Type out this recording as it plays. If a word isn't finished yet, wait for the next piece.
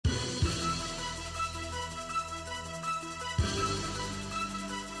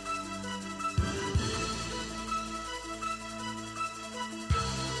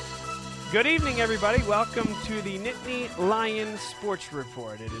Good evening, everybody. Welcome to the Nittany Lion Sports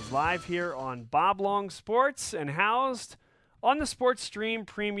Report. It is live here on Bob Long Sports and housed on the Sports Stream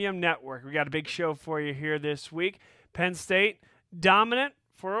Premium Network. We got a big show for you here this week. Penn State dominant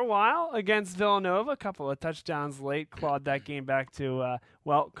for a while against Villanova. A couple of touchdowns late, clawed that game back to,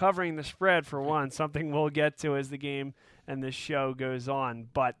 covering the spread for one, something we'll get to as the game and this show goes on.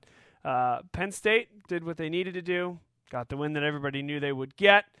 But Penn State did what they needed to do, got the win that everybody knew they would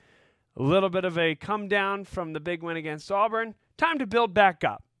get. A little bit of a come down from the big win against Auburn. Time to build back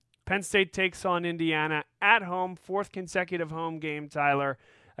up. Penn State takes on Indiana at home, fourth consecutive home game, Tyler,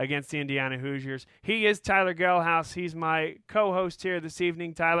 against the Indiana Hoosiers. He is Tyler Gehlhaus. He's my co-host here this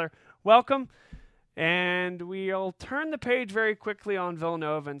evening. Tyler, welcome. And we'll turn the page very quickly on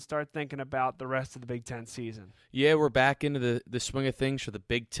Villanova and start thinking about the rest of the Big Ten season. Yeah, we're back into the swing of things for the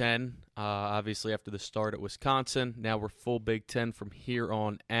Big Ten. Obviously, after the start at Wisconsin, now we're full Big Ten from here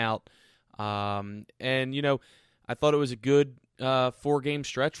on out. And, you know, I thought it was a good four-game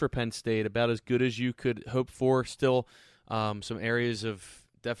stretch for Penn State, about as good as you could hope for. Still some areas of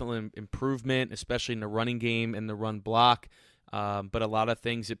definitely improvement, especially in the running game and the run block. But a lot of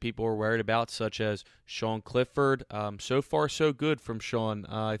things that people were worried about, such as Sean Clifford. So far, so good from Sean.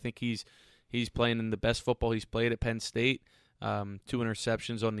 I think he's playing in the best football he's played at Penn State. 2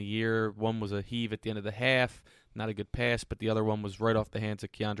 interceptions on the year. One was a heave at the end of the half. Not a good pass, but the other one was right off the hands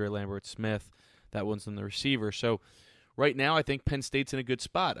of Keandre Lambert-Smith. That one's on the receiver. So right now I think Penn State's in a good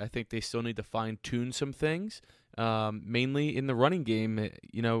spot. I think they still need to fine-tune some things, mainly in the running game.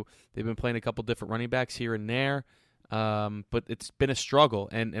 You know, they've been playing a couple different running backs here and there. But it's been a struggle,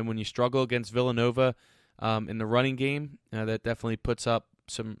 and when you struggle against Villanova in the running game, that definitely puts up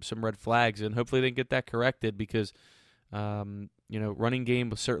some red flags, and hopefully they can get that corrected because, running game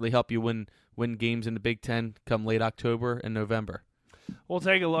will certainly help you win games in the Big Ten come late October and November. We'll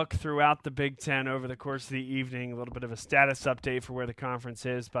take a look throughout the Big Ten over the course of the evening, a little bit of a status update for where the conference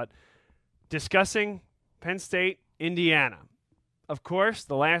is, but discussing Penn State, Indiana. Of course,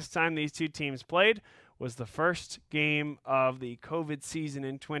 the last time these two teams played was the first game of the COVID season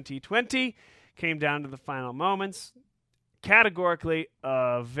in 2020. Came down to the final moments. Categorically,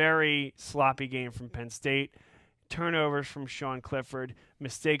 a very sloppy game from Penn State. Turnovers from Sean Clifford.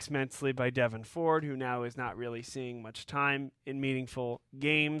 Mistakes mentally by Devin Ford, who now is not really seeing much time in meaningful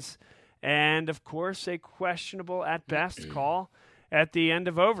games. And, of course, a questionable at best call at the end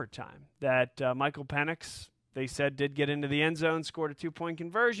of overtime that Michael Penix, they said, did get into the end zone, scored a 2-point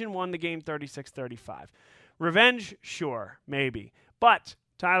conversion, won the game 36-35. Revenge? Sure, maybe. But,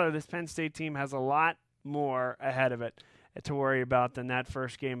 Tyler, this Penn State team has a lot more ahead of it to worry about than that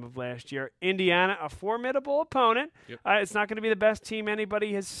first game of last year. Indiana, a formidable opponent. Yep. It's not going to be the best team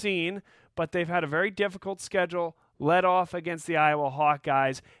anybody has seen, but they've had a very difficult schedule. Led off against the Iowa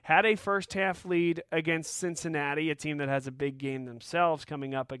Hawkeyes, had a first-half lead against Cincinnati, a team that has a big game themselves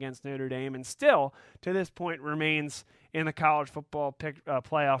coming up against Notre Dame, and still, to this point, remains in the college football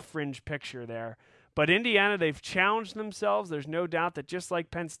playoff fringe picture there. But Indiana, they've challenged themselves. There's no doubt that just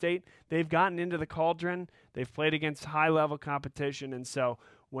like Penn State, they've gotten into the cauldron. They've played against high-level competition, and so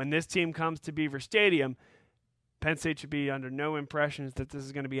when this team comes to Beaver Stadium, Penn State should be under no impressions that this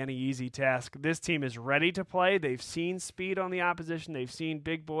is going to be any easy task. This team is ready to play. They've seen speed on the opposition. They've seen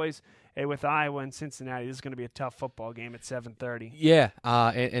big boys with Iowa and Cincinnati. This is going to be a tough football game at 7:30. Yeah,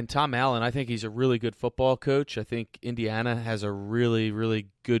 and Tom Allen, I think he's a really good football coach. I think Indiana has a really, really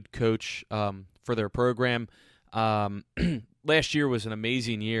good coach for their program. Last year was an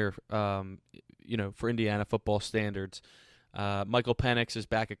amazing year, for Indiana football standards. Michael Penix is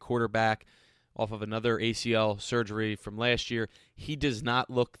back at quarterback off of another ACL surgery from last year. He does not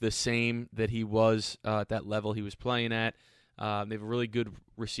look the same that he was at that level he was playing at. They have a really good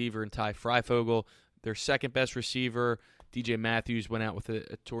receiver in Ty Freifogel. Their second-best receiver, DJ Matthews, went out with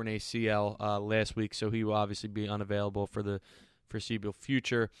a torn ACL last week, so he will obviously be unavailable for the foreseeable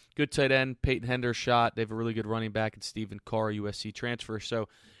future. Good tight end, Peyton Hendershot. They have a really good running back in Stephen Carr, USC transfer. So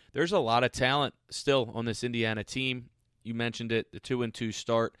there's a lot of talent still on this Indiana team. You mentioned it, the 2-2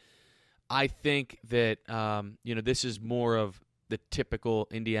 start. I think that, this is more of the typical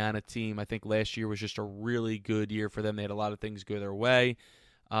Indiana team. I think last year was just a really good year for them. They had a lot of things go their way.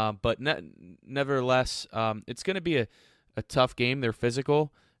 But nevertheless, it's going to be a tough game. They're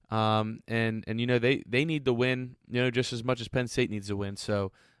physical. They need the win, just as much as Penn State needs to win.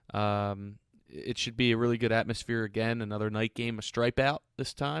 So it should be a really good atmosphere again. Another night game, a stripe out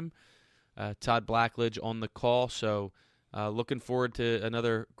this time. Todd Blackledge on the call. So looking forward to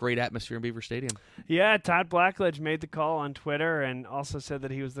another great atmosphere in Beaver Stadium. Yeah, Todd Blackledge made the call on Twitter and also said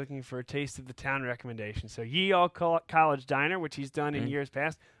that he was looking for a taste of the town recommendation. So Ye All College Diner, which he's done in years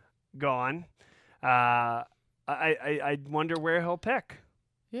past, gone. I wonder where he'll pick.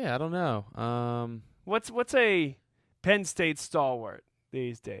 Yeah, I don't know. What's a Penn State stalwart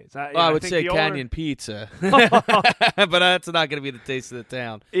these days? I would say Canyon Pizza, but that's not going to be the taste of the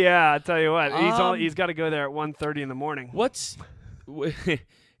town. Yeah, I tell you what, he's got to go there at 1:30 in the morning.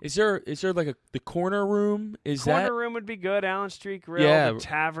 Is there like the corner room? Corner room would be good. Allen Street Grill. Yeah, the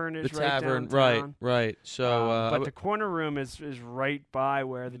tavern is right downtown. Right. So, but the corner room is right by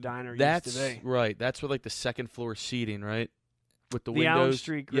where the diner used to be. Right. That's with like the second floor seating, right? With the windows. Allen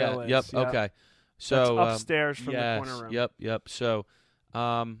Street Grill is. Yep. Okay. So that's upstairs from the corner room. Yep. So,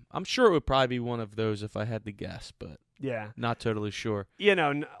 I'm sure it would probably be one of those if I had to guess, but not totally sure.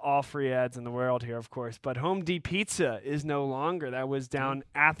 All free ads in the world here, of course. But Home D Pizza is no longer. That was down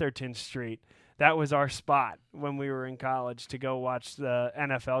Atherton Street. That was our spot when we were in college to go watch the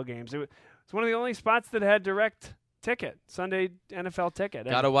NFL games. It was one of the only spots that had direct ticket, Sunday NFL ticket.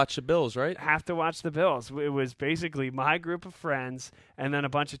 Got to watch the Bills, right? Have to watch the Bills. It was basically my group of friends and then a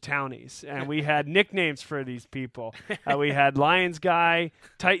bunch of townies. And we had nicknames for these people. We had Lions guy,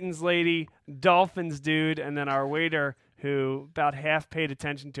 Titans lady, Dolphins dude, and then our waiter who about half paid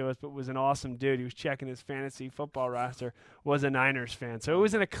attention to us but was an awesome dude. He was checking his fantasy football roster, was a Niners fan. So it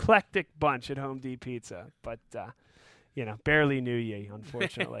was an eclectic bunch at Home D Pizza. But, barely knew ye,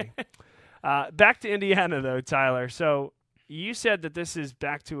 unfortunately. Back to Indiana, though, Tyler. So you said that this is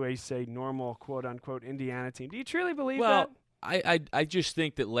back to a, say, normal, quote-unquote, Indiana team. Do you truly believe that? Well, I just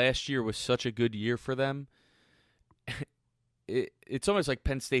think that last year was such a good year for them. It's almost like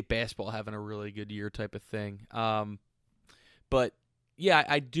Penn State basketball having a really good year type of thing. But, yeah,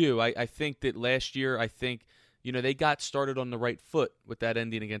 I do. I think that last year, they got started on the right foot with that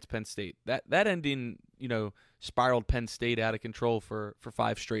ending against Penn State. That ending, spiraled Penn State out of control for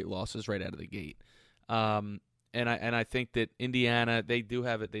 5 straight losses right out of the gate. And I think that Indiana, they did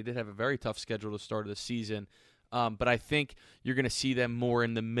have a very tough schedule to start of the season. But I think you're going to see them more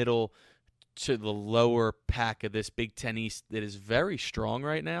in the middle to the lower pack of this Big Ten East that is very strong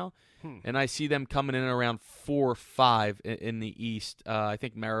right now. And I see them coming in around 4 or 5 in the East. I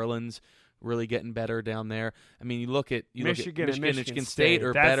think Maryland's really getting better down there. I mean, you look at Michigan and Michigan State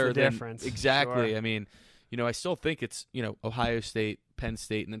are better the than difference. Exactly. Sure. I mean, I still think it's Ohio State, Penn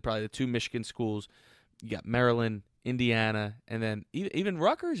State, and then probably the 2 Michigan schools. You got Maryland, Indiana, and then even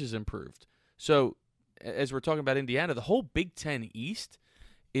Rutgers has improved. So as we're talking about Indiana, the whole Big Ten East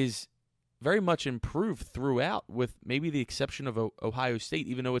is very much improved throughout, with maybe the exception of Ohio State,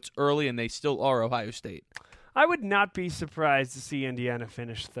 even though it's early and they still are Ohio State. I would not be surprised to see Indiana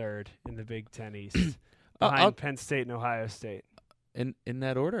finish 3rd in the Big Ten East behind Penn State and Ohio State. In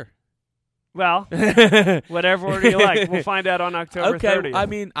that order? Well, whatever order you like. We'll find out on October 30th. I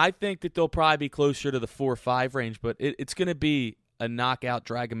mean, I think that they'll probably be closer to the 4 or 5 range, but it's going to be a knockout,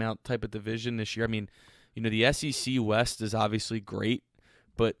 drag-them-out type of division this year. I mean, the SEC West is obviously great,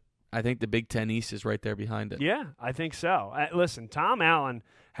 but I think the Big Ten East is right there behind it. Yeah, I think so. Listen, Tom Allen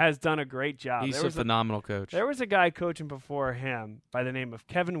has done a great job. He's a phenomenal coach. There was a guy coaching before him by the name of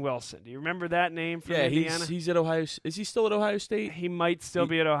Kevin Wilson. Do you remember that name from Indiana? Yeah, he's at Ohio. Is he still at Ohio State? He might still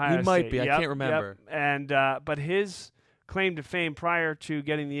be at Ohio State. He might be. I can't remember. Yep. And but his claim to fame prior to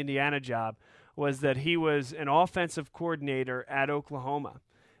getting the Indiana job was that he was an offensive coordinator at Oklahoma.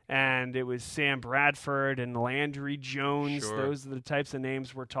 And it was Sam Bradford and Landry Jones. Sure. Those are the types of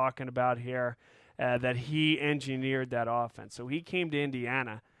names we're talking about here, that he engineered that offense. So he came to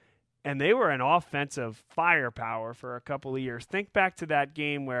Indiana, and they were an offensive firepower for a couple of years. Think back to that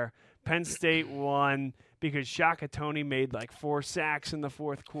game where Penn State won because Shaka Toney made like 4 sacks in the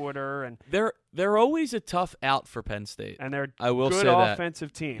 4th quarter. And they're always a tough out for Penn State. And they're a good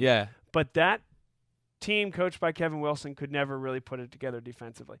offensive team. Yeah. But that team coached by Kevin Wilson could never really put it together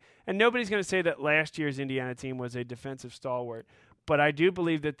defensively. And nobody's going to say that last year's Indiana team was a defensive stalwart. But I do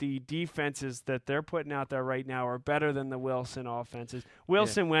believe that the defenses that they're putting out there right now are better than the Wilson offenses.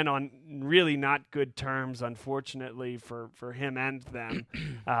 Wilson went on really not good terms, unfortunately, for him and them.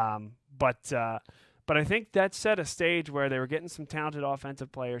 But I think that set a stage where they were getting some talented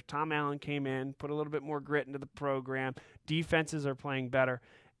offensive players. Tom Allen came in, put a little bit more grit into the program. Defenses are playing better.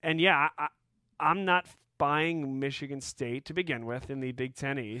 And, I'm not buying Michigan State to begin with in the Big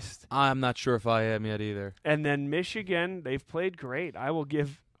Ten East. I'm not sure if I am yet either. And then Michigan, they've played great. I will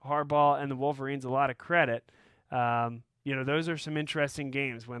give Harbaugh and the Wolverines a lot of credit. Those are some interesting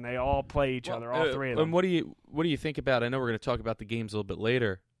games when they all play each other, all 3 of them. And what do you think about? I know we're going to talk about the games a little bit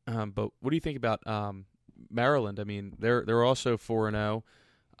later, but what do you think about Maryland? I mean, they're also 4-0.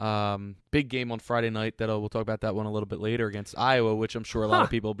 Big game on Friday night. We'll talk about that one a little bit later against Iowa, which I'm sure a lot of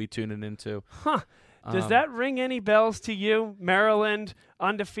people will be tuning into. Does that ring any bells to you? Maryland,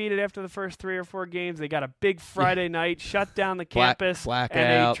 undefeated after the first 3 or 4 games. They got a big Friday night, shut down the campus, blackout.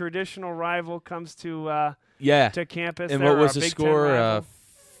 And a traditional rival comes to campus. And They're what was the Big score?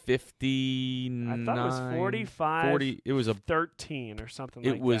 59. I thought it was 45. 40. It was 13 or something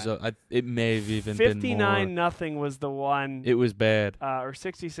it like was that. It may have even been more. 59-0 was the one. It was bad. Or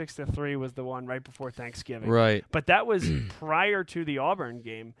 66-3 was the one right before Thanksgiving. Right. But that was prior to the Auburn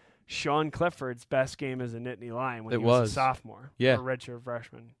game. Sean Clifford's best game as a Nittany Lion when he was a sophomore. Yeah. Or redshirt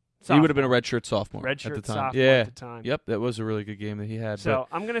freshman. He would have been a redshirt sophomore at the time. Sophomore at the time. Yep, that was a really good game that he had. So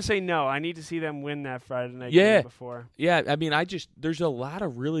I'm going to say no. I need to see them win that Friday night game before. Yeah, I mean, there's a lot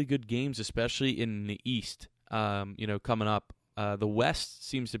of really good games, especially in the East, coming up. The West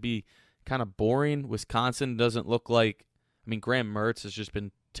seems to be kind of boring. Wisconsin doesn't look like – I mean, Graham Mertz has just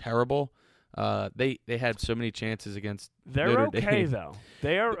been terrible. They had so many chances against Notre Dame. Though.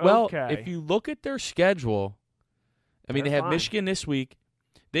 They are okay. Well, if you look at their schedule, they have fine. Michigan this week.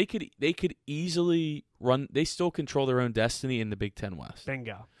 They could easily run. They still control their own destiny in the Big Ten West.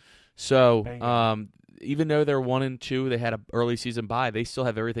 Bingo. So, even though they're 1-2, they had an early season bye. They still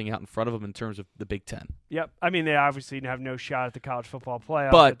have everything out in front of them in terms of the Big Ten. Yep. I mean, they obviously have no shot at the college football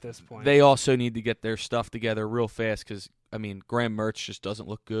playoff at this point. They also need to get their stuff together real fast because Graham Mertz just doesn't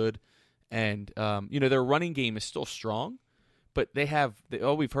look good, and their running game is still strong. But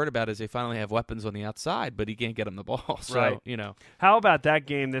all we've heard about is they finally have weapons on the outside, but he can't get them the ball. So, right. How about that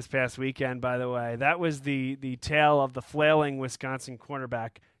game this past weekend, by the way? That was the tale of the flailing Wisconsin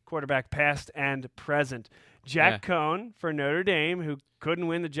quarterback past and present. Jack Cohn for Notre Dame, who couldn't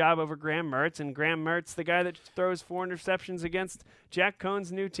win the job over Graham Mertz, and Graham Mertz, the guy that throws 4 interceptions against Jack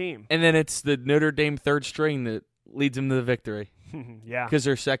Cohn's new team. And then it's the Notre Dame third string that leads them to the victory. Yeah. Because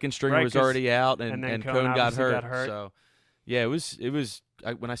their second stringer was already out, and Cohn got hurt. So. Yeah, it was.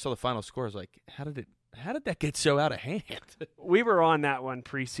 When I saw the final score, I was like, "How did that get so out of hand?" We were on that one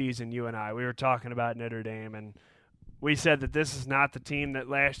preseason. You and I. We were talking about Notre Dame, and we said that this is not the team that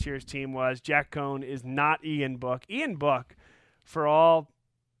last year's team was. Jack Cohn is not Ian Book. Ian Book, for all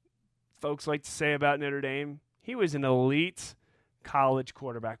folks like to say about Notre Dame, he was an elite college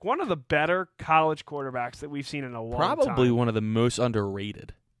quarterback. One of the better college quarterbacks that we've seen in a long time. Probably one of the most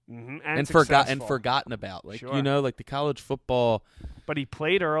underrated. Mm-hmm. And forgotten about. Like the college football. But he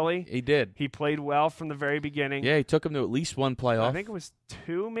played early. He did. He played well from the very beginning. Yeah, he took him to at least one playoff. I think it was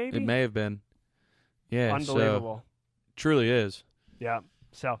 2, maybe? It may have been. Yeah. Unbelievable. Truly is. Yeah.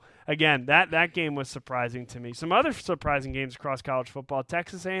 So, again, that game was surprising to me. Some other surprising games across college football,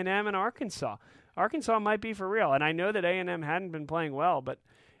 Texas A&M and Arkansas. Arkansas might be for real. And I know that A&M hadn't been playing well, but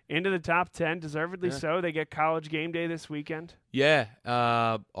into the top 10, deservedly so. They get College game day this weekend. Yeah.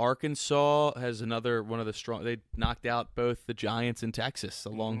 Arkansas has another one of the strong – they knocked out both the Giants in Texas, the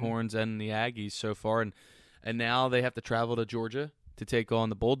Longhorns and the Aggies so far. And now they have to travel to Georgia to take on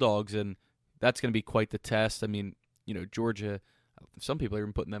the Bulldogs, and that's going to be quite the test. I mean, Georgia – some people are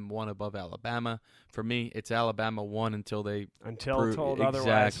even putting them 1 above Alabama. For me, it's Alabama 1 until told otherwise.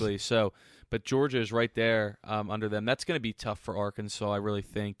 Exactly. So, but Georgia is right there under them. That's going to be tough for Arkansas, I really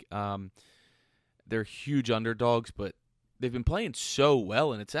think. They're huge underdogs, but they've been playing so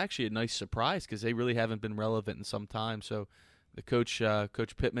well, and it's actually a nice surprise because they really haven't been relevant in some time. So, the Coach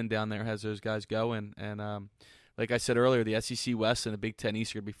Pittman down there has those guys going, and like I said earlier, the SEC West and the Big Ten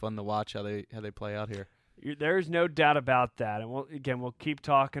East are going to be fun to watch how they play out here. There's no doubt about that. And we'll keep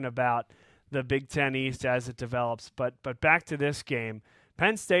talking about the Big Ten East as it develops. But back to this game.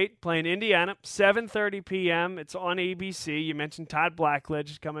 Penn State playing Indiana, 7:30 p.m. It's on ABC. You mentioned Todd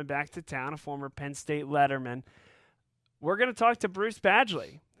Blackledge coming back to town, a former Penn State letterman. We're going to talk to Bruce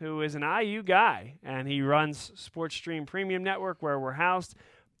Badgley, who is an IU guy, and he runs Sports Stream Premium Network where we're housed.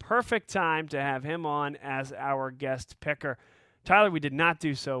 Perfect time to have him on as our guest picker. Tyler, we did not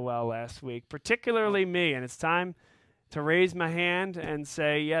do so well last week, particularly me, and it's time to raise my hand and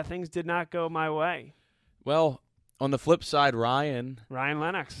say, yeah, things did not go my way. Well, on the flip side, Ryan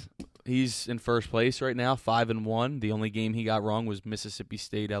Lennox. He's in first place right now, 5-1. The only game he got wrong was Mississippi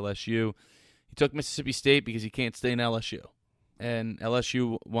State LSU. He took Mississippi State because he can't stay in LSU. And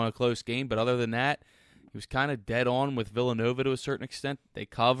LSU won a close game, but other than that, he was kind of dead on with Villanova to a certain extent. They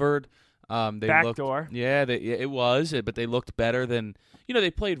covered. Backdoor. Yeah, it was, but they looked better than –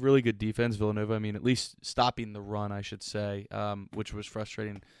 they played really good defense, Villanova. I mean, at least stopping the run, I should say, which was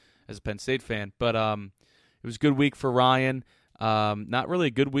frustrating as a Penn State fan. But it was a good week for Ryan. Not really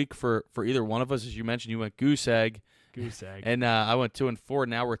a good week for either one of us. As you mentioned, you went goose egg. And I went 2-4.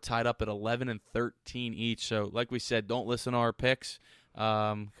 Now we're tied up at 11-13 each. So, like we said, don't listen to our picks.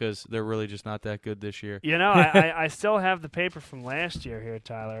 because they're really just not that good this year. You know, I still have the paper from last year here,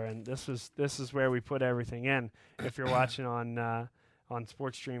 Tyler, and this is where we put everything in. If you're watching on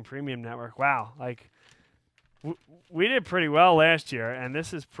Sports Stream Premium Network, wow, like we did pretty well last year, and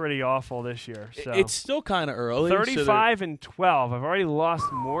this is pretty awful this year. So it's still kind of early. 35 and 12. I've already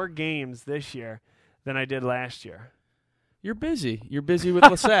lost more games this year than I did last year. You're busy. You're busy with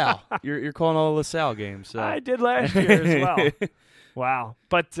LaSalle. You're calling all the LaSalle games. So. I did last year as well. Wow.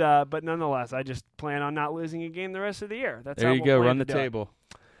 But nonetheless, I just plan on not losing a game the rest of the year. That's there how you we'll go. plan Run to the do it. table.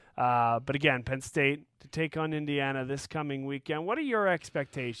 But again, Penn State to take on Indiana this coming weekend. What are your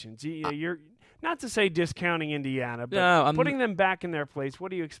expectations? You're not to say discounting Indiana, but putting them back in their place.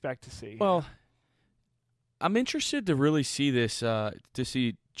 What do you expect to see? Well, I'm interested to really see this, to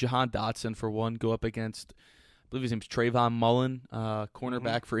see Jahan Dotson, for one, go up against, I believe his name's Trayvon Mullen,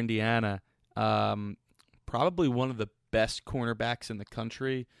 cornerback for Indiana. Probably one of the best cornerbacks in the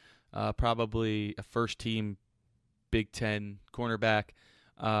country, probably a first-team Big Ten cornerback.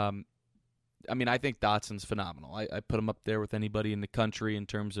 I mean, I think Dotson's phenomenal. I put him up there with anybody in the country in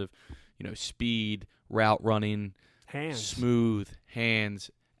terms of, speed, route running, smooth, hands,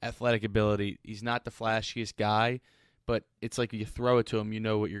 athletic ability. He's not the flashiest guy, but it's like you throw it to him, you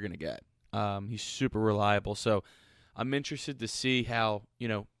know what you're going to get. He's super reliable. So I'm interested to see how,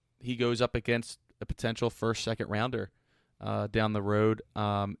 he goes up against a potential first, second rounder down the road.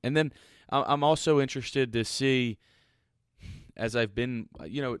 And then I'm also interested to see, as I've been,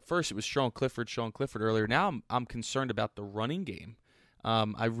 at first it was Sean Clifford earlier. Now I'm concerned about the running game.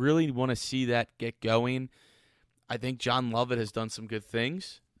 I really want to see that get going. I think John Lovett has done some good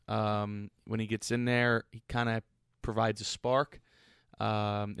things. When he gets in there, he kind of provides a spark.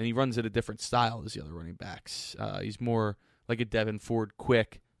 And he runs at a different style as the other running backs. He's more like a Devin Ford,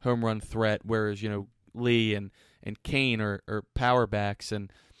 quick home run threat, whereas, Lee and Kane are power backs,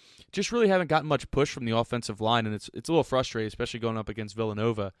 and just really haven't gotten much push from the offensive line, and it's a little frustrating, especially going up against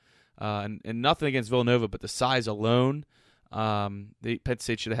Villanova. And nothing against Villanova, but the size alone, Penn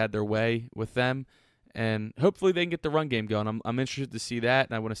State should have had their way with them, and hopefully they can get the run game going. I'm interested to see that,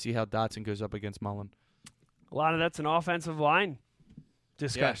 and I want to see how Dotson goes up against Mullen. A lot of that's an offensive line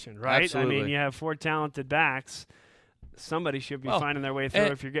discussion, right? Absolutely. I mean, you have four talented backs. Somebody should be finding their way through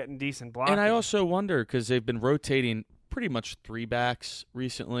if you're getting decent blocking. And I also wonder, because they've been rotating pretty much three backs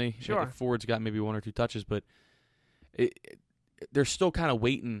recently. Sure. Ford's got maybe one or two touches, but they're still kind of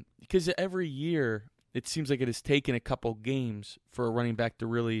waiting, because every year it seems like it has taken a couple games for a running back to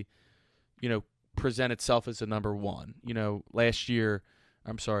really, present itself as a number one. 2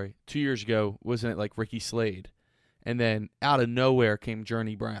 years ago, wasn't it like Ricky Slade? And then out of nowhere came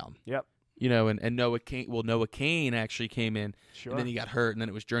Journey Brown. Yep. And Noah Kane actually came in, Sure. and then he got hurt, and then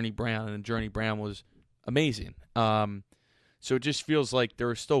it was Journey Brown, and then Journey Brown was amazing. So it just feels like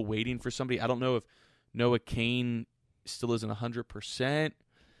they're still waiting for somebody. I don't know if Noah Kane still isn't 100%.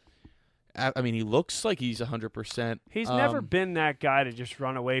 I mean, he looks like he's 100%. He's never been that guy to just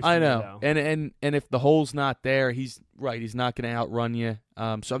run away from I you, know, though. and if the hole's not there, he's not going to outrun you.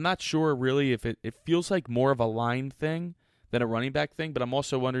 So I'm not sure really if it feels like more of a line thing than a running back thing. But I'm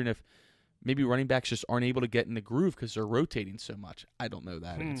also wondering if maybe running backs just aren't able to get in the groove because they're rotating so much. I don't know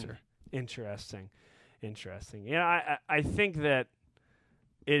that answer. Interesting. Yeah, I think that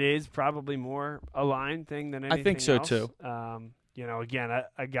it is probably more a line thing than anything I think so else. too. Again,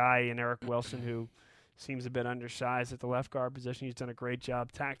 a guy in Eric Wilson who seems a bit undersized at the left guard position. He's done a great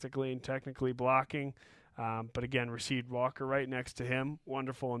job tactically and technically blocking. But again, Rasheed Walker right next to him,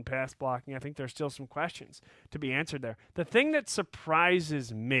 wonderful in pass blocking. I think there's still some questions to be answered there. The thing that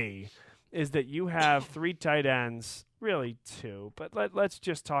surprises me is that you have three tight ends, really two, but let's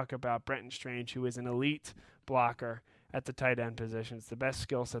just talk about Brenton Strange, who is an elite blocker at the tight end position. It's the best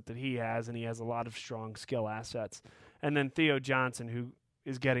skill set that he has, and he has a lot of strong skill assets. And then Theo Johnson, who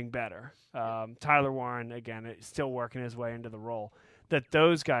is getting better. Tyler Warren, again, is still working his way into the role. That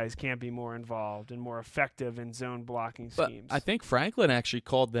those guys can't be more involved and more effective in zone blocking schemes. But I think Franklin actually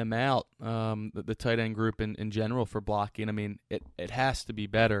called them out, the tight end group in general, for blocking. I mean, it has to be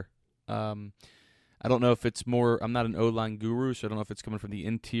better. I don't know if it's more – I'm not an O-line guru, so I don't know if it's coming from the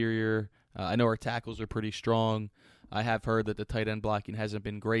interior. I know our tackles are pretty strong. I have heard that the tight end blocking hasn't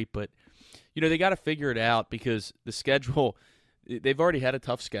been great, but they got to figure it out because the schedule – they've already had a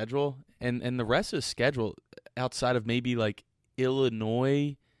tough schedule, and the rest of the schedule outside of maybe like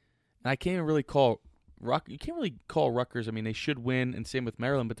Illinois, and I can't even really call you can't really call Rutgers. I mean, they should win, and same with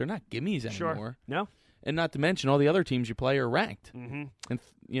Maryland, but they're not gimmies anymore. Sure. No. And not to mention all the other teams you play are ranked. Mm-hmm. And,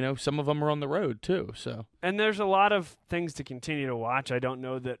 some of them are on the road too. So. And there's a lot of things to continue to watch. I don't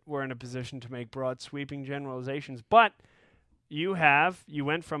know that we're in a position to make broad sweeping generalizations, but, you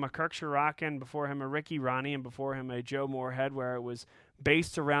went from a Kirk Shirakin, before him a Ricky Ronnie, and before him a Joe Moorhead, where it was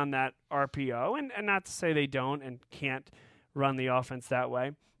based around that RPO, and not to say they don't and can't run the offense that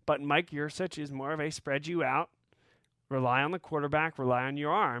way, but Mike Yurcich is more of a spread you out, rely on the quarterback, rely on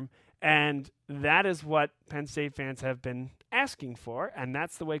your arm, and that is what Penn State fans have been asking for, and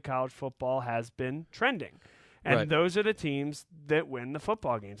that's the way college football has been trending. And those are the teams that win the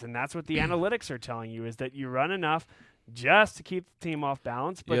football games, and that's what the analytics are telling you, is that you run enough just to keep the team off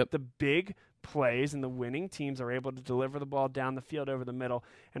balance, but the big plays and the winning teams are able to deliver the ball down the field over the middle.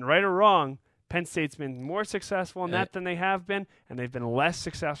 And right or wrong, Penn State's been more successful in that than they have been, and they've been less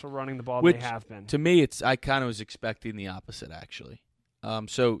successful running the ball than they have been. To me, I kind of was expecting the opposite, actually.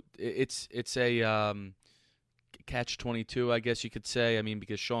 So it's a catch-22, I guess you could say. I mean,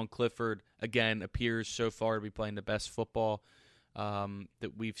 because Sean Clifford, again, appears so far to be playing the best football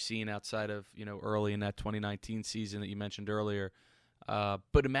that we've seen outside of, early in that 2019 season that you mentioned earlier.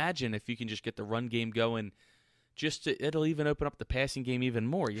 But imagine if you can just get the run game going, it'll even open up the passing game even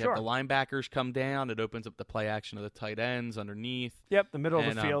more. You have the linebackers come down. It opens up the play action of the tight ends underneath. Yep, the middle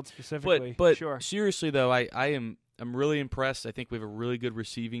of the field specifically. But seriously, though, I'm really impressed. I think we have a really good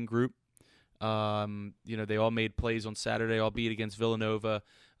receiving group. They all made plays on Saturday, albeit against Villanova.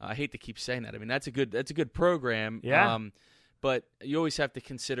 I hate to keep saying that. I mean, that's a good program. Yeah. But you always have to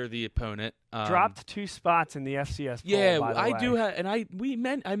consider the opponent. Dropped 2 spots in the FCS poll, yeah, by the I way. do have, and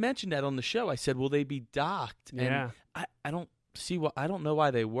I mentioned that on the show. I said, will they be docked? Yeah. And I don't see I don't know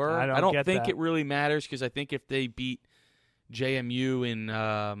why they were. I don't think it really matters, because I think if they beat JMU in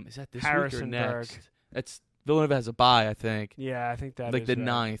is that this week or next? That's Villanova has a bye, I think. Yeah, I think that like is the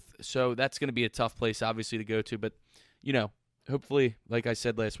right. 9th. So that's going to be a tough place, obviously, to go to. But hopefully, like I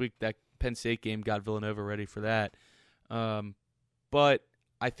said last week, that Penn State game got Villanova ready for that. But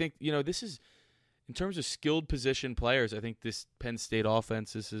I think, this is, in terms of skilled position players, I think this Penn State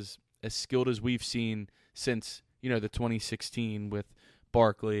offense is as skilled as we've seen since, the 2016 with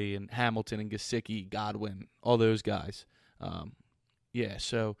Barkley and Hamilton and Gesicki, Godwin, all those guys.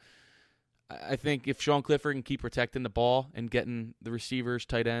 So I think if Sean Clifford can keep protecting the ball and getting the receivers,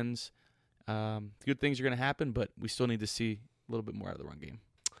 tight ends, good things are going to happen, but we still need to see a little bit more out of the run game.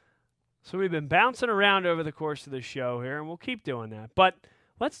 So we've been bouncing around over the course of the show here, and we'll keep doing that. But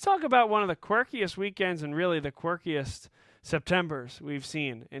let's talk about one of the quirkiest weekends and really the quirkiest Septembers we've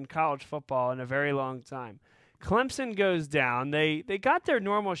seen in college football in a very long time. Clemson goes down. They got their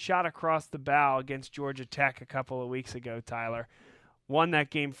normal shot across the bow against Georgia Tech a couple of weeks ago, Tyler. Won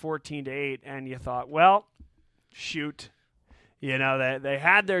that game 14-8, and you thought, well, shoot. They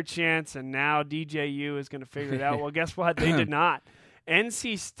had their chance, and now DJU is going to figure it out. Well, guess what? They did not.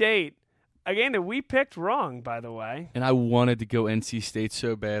 NC State, again, that we picked wrong, by the way. And I wanted to go NC State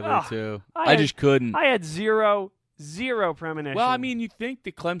so badly, too. I just couldn't. I had zero premonition. Well, I mean, you'd think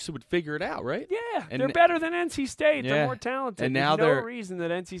that Clemson would figure it out, right? Yeah, they're better than NC State. Yeah. They're more talented. And now There's no reason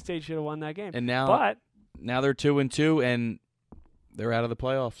that NC State should have won that game. And now they're 2-2, and they're out of the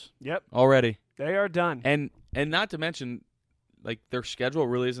playoffs. Yep. Already. They are done. And not to mention, like, their schedule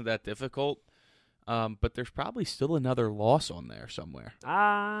really isn't that difficult. But there's probably still another loss on there somewhere.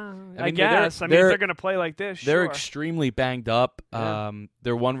 I guess. They're going to play like this. They're sure. extremely banged up. Yeah.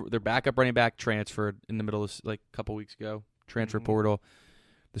 Their backup running back transferred in the middle of a couple weeks ago. Transfer portal.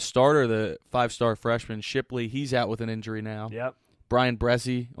 The starter, the 5-star freshman Shipley, he's out with an injury now. Yep. Brian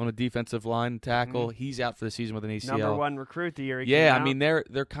Bresci on a defensive line tackle, he's out for the season with an ACL. Number 1 recruit the year he came out. I mean they're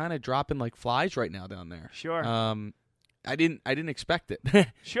kind of dropping like flies right now down there. Sure. I didn't expect it.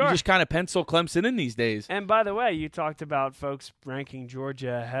 Sure. You just kind of pencil Clemson in these days. And by the way, you talked about folks ranking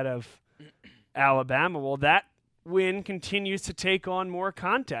Georgia ahead of Alabama. Well, that win continues to take on more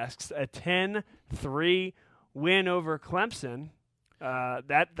contests. A 10-3 win over Clemson.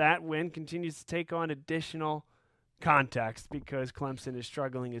 That win continues to take on additional context because Clemson is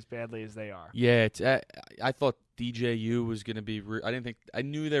struggling as badly as they are. Yeah, I thought DJU was going to be. I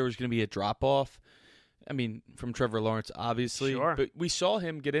knew there was going to be a drop off. I mean, from Trevor Lawrence, obviously. Sure. But we saw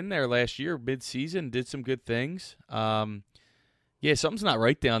him get in there last year, mid-season, did some good things. Something's not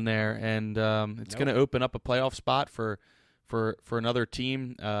right down there, and it's going to open up a playoff spot for another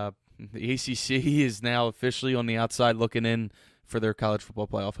team. The ACC is now officially on the outside looking in for their college football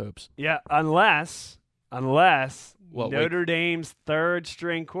playoff hopes. Yeah, unless Notre Dame's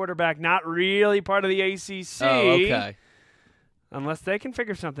third-string quarterback, not really part of the ACC. Oh, okay. Unless they can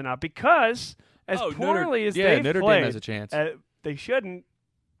figure something out, because as poorly as they've Notre played, Dame has a chance. They shouldn't.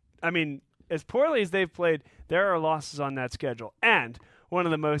 I mean, as poorly as they've played, there are losses on that schedule. And one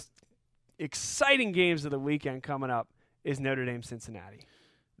of the most exciting games of the weekend coming up is Notre Dame-Cincinnati.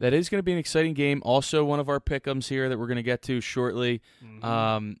 That is going to be an exciting game. Also, one of our pick-ems here that we're going to get to shortly.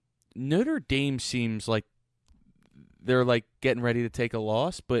 Mm-hmm. Notre Dame seems like they're like getting ready to take a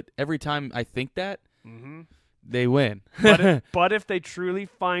loss, but every time I think that, they win. but if they truly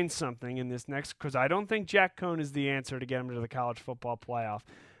find something in this next, because I don't think Jack Cohn is the answer to get them to the college football playoff,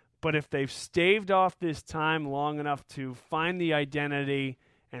 but if they've staved off this time long enough to find the identity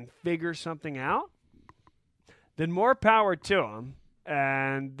and figure something out, then more power to them.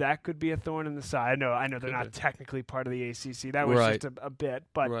 And that could be a thorn in the side. I know they're not technically part of the ACC. That was just a bit.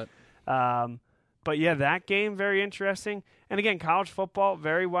 But, but yeah, that game, very interesting. And again, college football,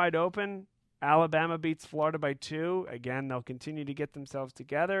 very wide open. Alabama beats Florida by 2. Again, they'll continue to get themselves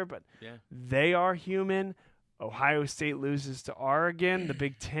together, but they are human. Ohio State loses to Oregon. The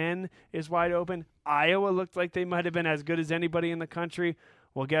Big Ten is wide open. Iowa looked like they might have been as good as anybody in the country.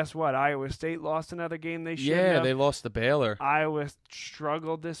 Well, guess what? Iowa State lost another game they should have. Yeah, they lost to Baylor. Iowa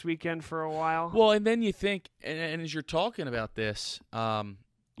struggled this weekend for a while. Well, and then you think, and as you're talking about this, Penn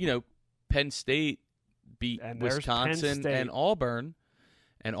State beat Wisconsin and Auburn.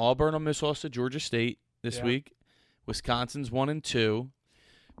 And Auburn almost lost to Georgia State this week. Wisconsin's 1-2.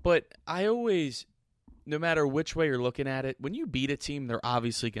 But I always, no matter which way you're looking at it, when you beat a team, they're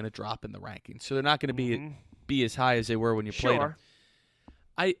obviously going to drop in the rankings. So they're not going to be as high as they were when you played them.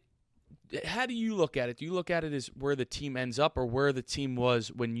 How do you look at it? Do you look at it as where the team ends up or where the team was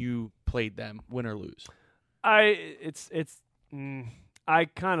when you played them, win or lose? I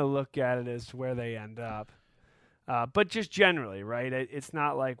kind of look at it as where they end up. But just generally, right? It's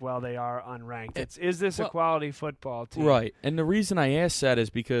not like, well, they are unranked. Is this a quality football team? Right. And the reason I ask that is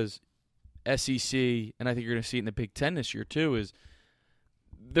because SEC, and I think you're going to see it in the Big Ten this year too, is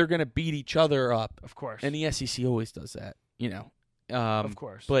they're going to beat each other up. Of course. And the SEC always does that, of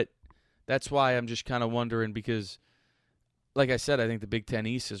course. But that's why I'm just kind of wondering because, like I said, I think the Big Ten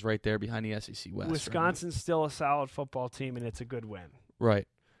East is right there behind the SEC West. Wisconsin's still a solid football team, and it's a good win. Right.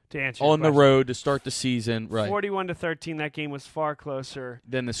 To answer your on question. the road to start the season, right? 41-13. That game was far closer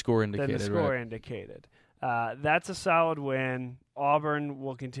than the score indicated. That's a solid win. Auburn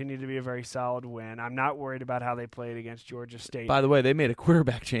will continue to be a very solid win. I'm not worried about how they played against Georgia State. By the way, they made a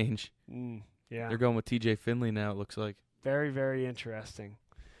quarterback change. Yeah, they're going with TJ Finley now. It looks like very, very interesting.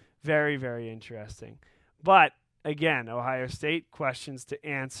 Very, very interesting. But again, Ohio State questions to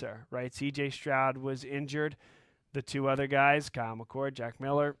answer. Right? C.J. Stroud was injured. The two other guys, Kyle McCord, Jack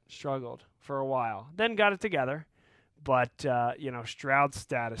Miller, struggled for a while. Then got it together. But, Stroud's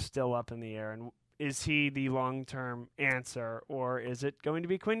status still up in the air. And is he the long-term answer, or is it going to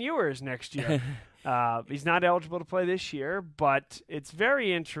be Quinn Ewers next year? He's not eligible to play this year, but it's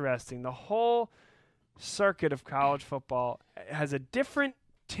very interesting. The whole circuit of college football has a different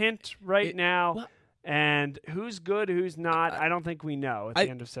tint now. Well, and who's good, who's not, I don't think we know at the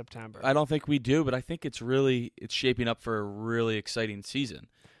end of September. I don't think we do, but I think it's shaping up for a really exciting season.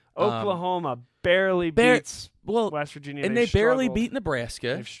 Oklahoma barely beats West Virginia. And they barely beat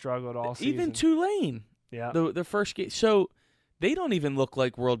Nebraska. They've struggled all season. Even Tulane. Yeah. The first game. So they don't even look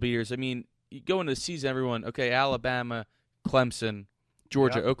like world beaters. I mean, you go into the season, everyone, okay, Alabama, Clemson,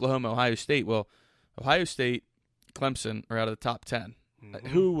 Georgia, Oklahoma, Ohio State. Well, Ohio State, Clemson are out of the top 10. Mm-hmm.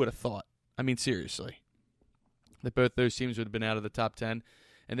 Who would have thought? I mean, seriously, that both those teams would have been out of the top 10.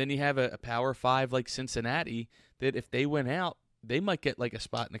 And then you have a Power 5 like Cincinnati that if they went out, they might get like a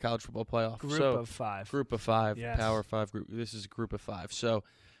spot in the college football playoff. Group of five. Yes. Power 5 group. This is a group of 5. So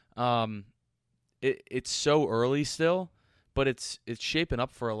it's so early still, but it's shaping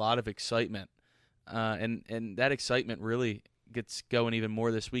up for a lot of excitement. And that excitement really gets going even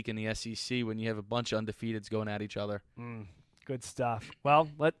more this week in the SEC when you have a bunch of undefeateds going at each other. Good stuff. Well,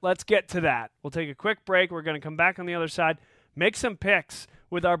 let's get to that. We'll take a quick break. We're going to come back on the other side, make some picks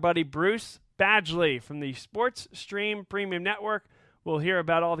with our buddy Bruce Badgley from the Sports Stream Premium Network. We'll hear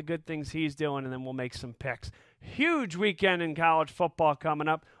about all the good things he's doing, and then we'll make some picks. Huge weekend in college football coming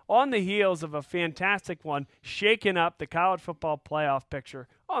up on the heels of a fantastic one, shaking up the college football playoff picture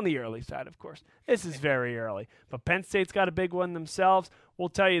on the early side, of course. This is very early, but Penn State's got a big one themselves. We'll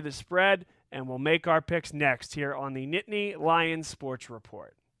tell you the spread, and we'll make our picks next here on the Nittany Lion Sports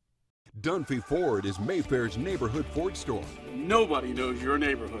Report. Dunphy Ford is Mayfair's neighborhood Ford store. Nobody knows your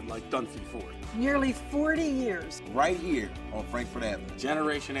neighborhood like Dunphy Ford. Nearly 40 years. Right here on Frankfort Avenue.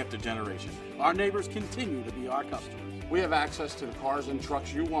 Generation after generation. Our neighbors continue to be our customers. We have access to the cars and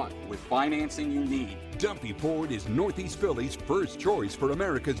trucks you want with financing you need. Dunphy Ford is Northeast Philly's first choice for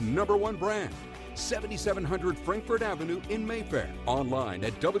America's #1 brand. 7700 Frankfort Avenue in Mayfair. Online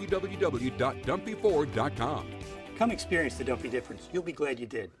at www.dunphyford.com. Come experience the Dunphy difference. You'll be glad you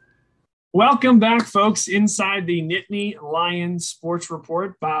did. Welcome back, folks, inside the Nittany Lion Sports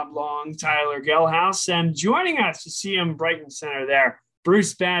Report. Bob Long, Tyler Gehlhaus, and joining us, you see him Brighton Center there,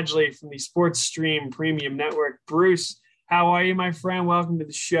 Bruce Badgley from the Sports Stream Premium Network. Bruce, how are you, my friend? Welcome to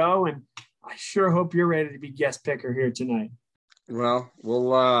the show, and I sure hope you're ready to be guest picker here tonight. Well,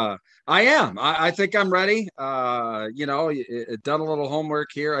 I am. I think I'm ready. Done a little homework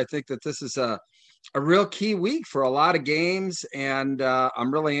here. I think that this is a real key week for a lot of games, and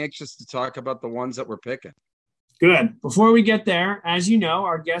I'm really anxious to talk about the ones that we're picking. Good. Before we get there, as you know,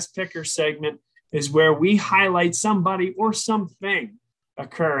 our guest picker segment is where we highlight somebody or something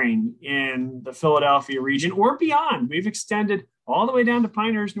occurring in the Philadelphia region or beyond. We've extended all the way down to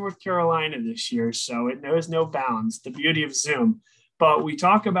Pinehurst, North Carolina this year, so it knows no bounds, the beauty of Zoom. But we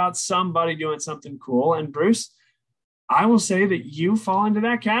talk about somebody doing something cool, and Bruce, I will say that you fall into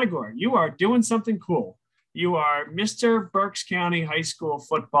that category. You are doing something cool. You are Mr. Berks County High School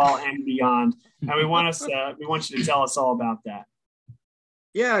football and beyond, and we want you to tell us all about that.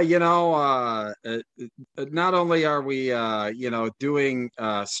 Yeah, not only are we, doing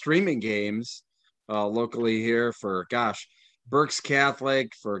streaming games locally here for, Berks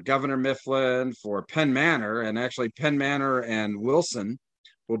Catholic, for Governor Mifflin, for Penn Manor, and actually Penn Manor and Wilson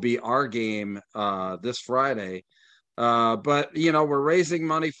will be our game this Friday. But we're raising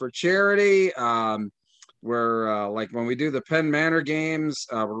money for charity. We're when we do the Penn Manor games,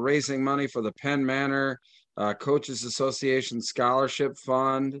 we're raising money for the Penn Manor Coaches Association Scholarship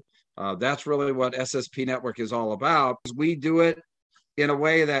Fund. That's really what SSP Network is all about. We do it in a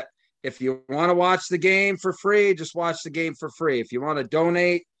way that if you want to watch the game for free, just watch the game for free. If you want to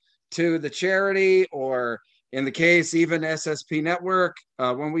donate to the charity, or in the case, even SSP Network,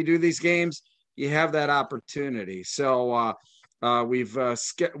 when we do these games, you have that opportunity. So we've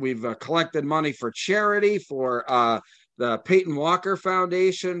collected money for charity, for the Peyton Walker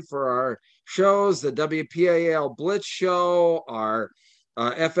Foundation, for our shows, the WPAL Blitz Show, our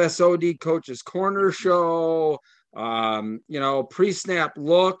FSOD Coaches Corner Show, Pre-Snap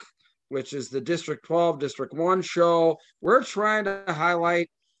Look, which is the District 12, District 1 show. We're trying to highlight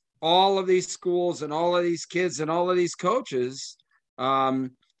all of these schools and all of these kids and all of these coaches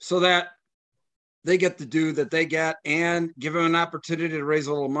so that they get the due that they get and give them an opportunity to raise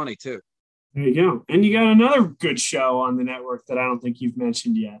a little money too. There you go. And you got another good show on the network that I don't think you've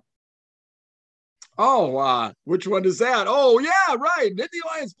mentioned yet. Oh, which one is that? Oh, yeah, right. Nittany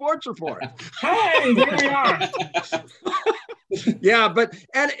Lion Sports Report. Hey, there we are. Yeah,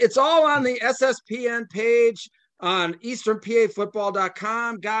 and it's all on the SSPN page on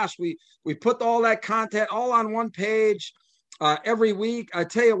easternpafootball.com. Gosh, we put all that content all on one page every week. I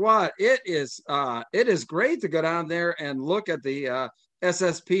tell you what, it is great to go down there and look at the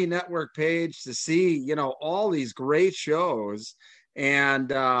SSP Network page to see, all these great shows. And,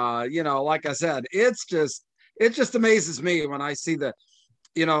 like I said, it just amazes me when I see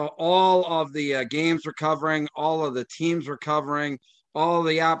all of the games we're covering, all of the teams we're covering, all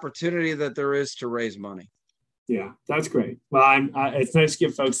the opportunity that there is to raise money. Yeah, that's great. Well, it's nice to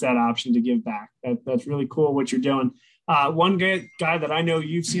give folks that option to give back. That's really cool what you're doing. One guy that I know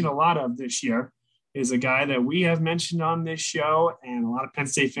you've seen a lot of this year is a guy that we have mentioned on this show, and a lot of Penn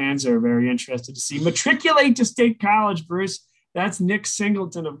State fans are very interested to see matriculate to State College, Bruce. That's Nick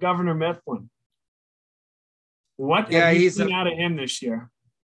Singleton of Governor Mifflin. What have you seen out of him this year?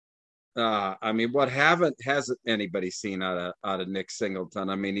 What hasn't anybody seen out of Nick Singleton?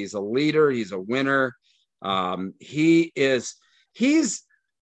 I mean, he's a leader. He's a winner. He's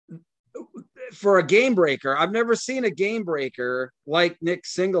for a game breaker. I've never seen a game breaker like Nick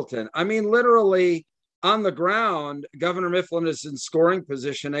Singleton. I mean, literally on the ground, Governor Mifflin is in scoring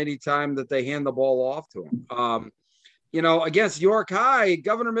position anytime that they hand the ball off to him. Against York High,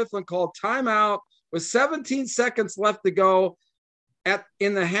 Governor Mifflin called timeout with 17 seconds left to go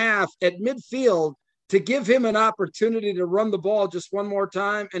in the half at midfield to give him an opportunity to run the ball just one more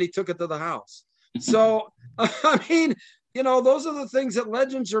time, and he took it to the house. So, I mean, those are the things that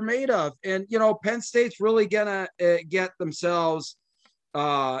legends are made of. And, Penn State's really going to get themselves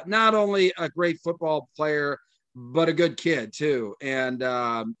not only a great football player, but a good kid too. And,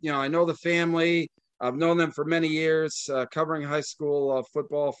 I know the family. I've known them for many years, covering high school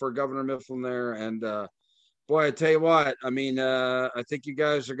football for Governor Mifflin there. And, boy, I tell you what, I mean, I think you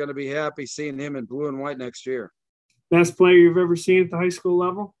guys are going to be happy seeing him in blue and white next year. Best player you've ever seen at the high school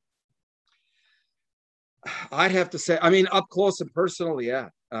level? I'd have to say, I mean, up close and personal, yeah,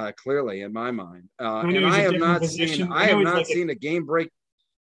 clearly in my mind. I have not seen a game break.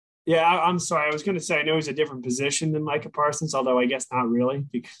 Yeah, I'm sorry. I was going to say I know he's a different position than Micah Parsons, although I guess not really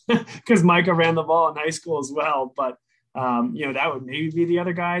because Micah ran the ball in high school as well. But That would maybe be the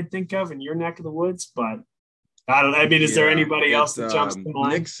other guy I'd think of in your neck of the woods, but I don't know. I mean, is there anybody else that jumps to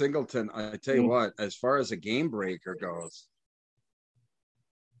mind? Nick Singleton, I tell you what, as far as a game breaker goes,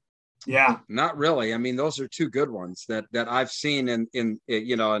 yeah, not really. I mean, those are two good ones that I've seen and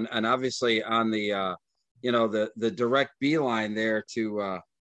obviously on the the direct beeline there to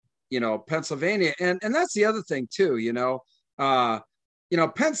Pennsylvania, and that's the other thing too. Penn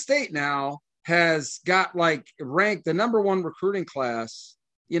State now has got ranked the number one recruiting class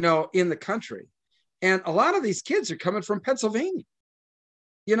in the country, and a lot of these kids are coming from Pennsylvania.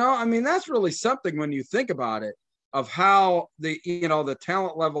 I mean, that's really something when you think about it, of how the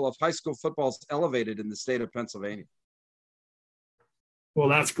talent level of high school football is elevated in the state of Pennsylvania. Well,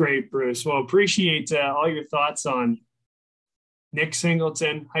 that's great, Bruce. Well, appreciate all your thoughts on Nick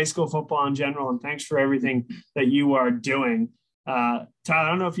Singleton, high school football in general, and thanks for everything that you are doing. Tyler, I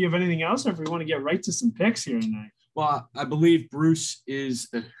don't know if you have anything else or if we want to get right to some picks here tonight. Well, I believe Bruce is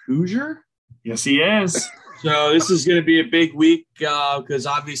a Hoosier. Yes, he is. So this is going to be a big week because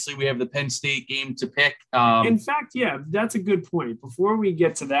obviously we have the Penn State game to pick. In fact, yeah, that's a good point. Before we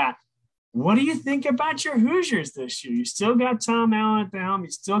get to that, what do you think about your Hoosiers this year? You still got Tom Allen at the helm. You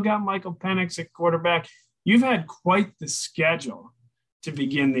still got Michael Penix at quarterback. You've had quite the schedule to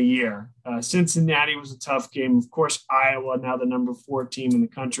begin the year. Cincinnati was a tough game. Of course, Iowa, now the number 4 team in the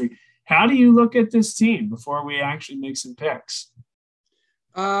country. How do you look at this team before we actually make some picks?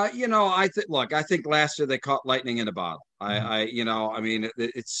 I think last year they caught lightning in a bottle.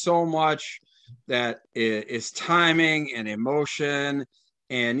 It's so much that is timing and emotion,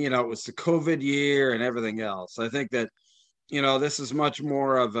 and it was the COVID year and everything else. I think that this is much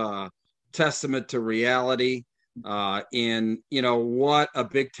more of a testament to reality in what a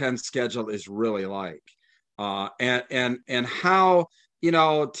Big Ten schedule is really like, and how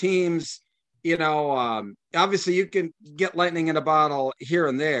teams. Obviously you can get lightning in a bottle here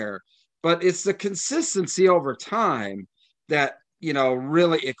and there, but it's the consistency over time that,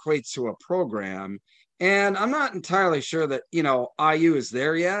 really equates to a program. And I'm not entirely sure that, IU is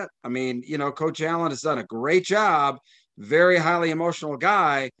there yet. I mean, Coach Allen has done a great job, very highly emotional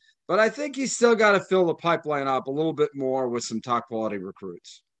guy, but I think he's still got to fill the pipeline up a little bit more with some top quality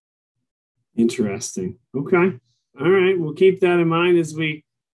recruits. Interesting. Okay. All right. We'll keep that in mind as we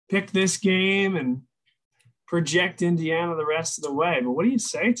pick this game and project Indiana the rest of the way. But what do you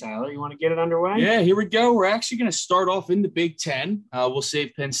say, Tyler? You want to get it underway? Yeah, here we go. We're actually going to start off in the Big Ten. We'll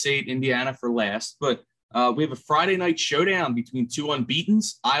save Penn State, Indiana for last. But we have a Friday night showdown between two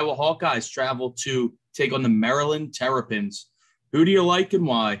unbeatens. Iowa Hawkeyes travel to take on the Maryland Terrapins. Who do you like and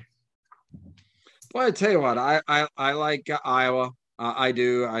why? Well, I tell you what, I like Iowa. I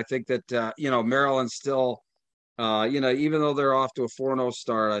do. I think that, Maryland's still even though they're off to a 4-0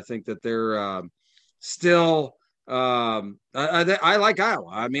 start, I think that they're still I like Iowa.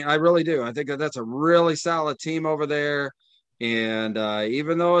 I mean, I really do. I think that that's a really solid team over there. And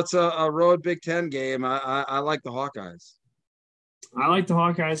even though it's a road Big Ten game, I like the Hawkeyes. I like the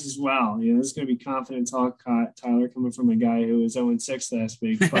Hawkeyes as well. This is going to be confident talk, Tyler, coming from a guy who was 0-6 last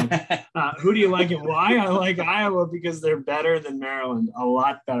week. But who do you like and why? I like Iowa because they're better than Maryland, a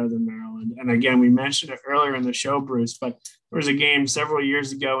lot better than Maryland. And again, we mentioned it earlier in the show, Bruce, but there was a game several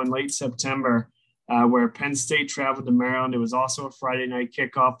years ago in late September where Penn State traveled to Maryland. It was also a Friday night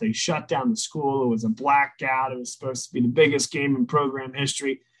kickoff. They shut down the school. It was a blackout. It was supposed to be the biggest game in program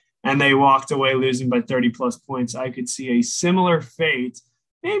history. And they walked away losing by 30-plus points. I could see a similar fate,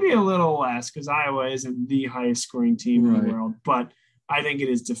 maybe a little less, because Iowa isn't the highest-scoring team in the world. But I think it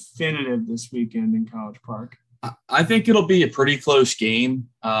is definitive this weekend in College Park. I think it'll be a pretty close game.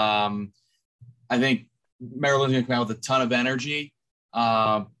 I think Maryland's going to come out with a ton of energy.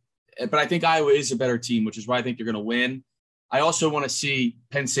 But I think Iowa is a better team, which is why I think they're going to win. I also want to see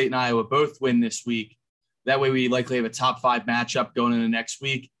Penn State and Iowa both win this week. That way we likely have a top 5 matchup going into next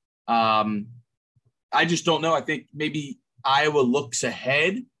week. I just don't know. I think maybe Iowa looks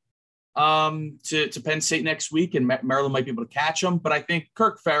ahead to Penn State next week, and Maryland might be able to catch them. But I think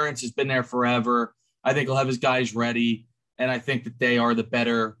Kirk Ferentz has been there forever. I think he'll have his guys ready, and I think that they are the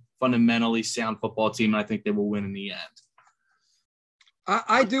better, fundamentally sound football team, and I think they will win in the end.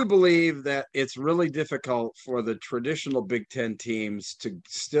 I do believe that it's really difficult for the traditional Big Ten teams to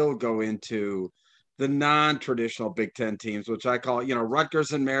still go into the non-traditional Big Ten teams, which I call,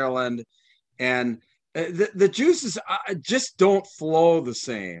 Rutgers and Maryland. And the juices just don't flow the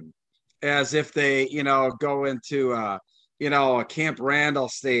same as if they, go into, a Camp Randall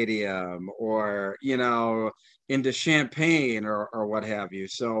Stadium or, into Champaign or what have you.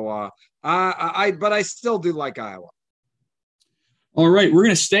 So, but I still do like Iowa. All right, we're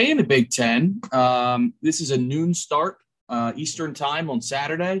going to stay in the Big Ten. This is a noon start Eastern time on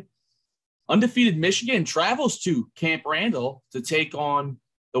Saturday. Undefeated Michigan travels to Camp Randall to take on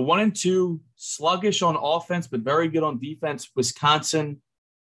the 1-2 sluggish on offense but very good on defense Wisconsin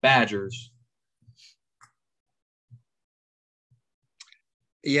Badgers.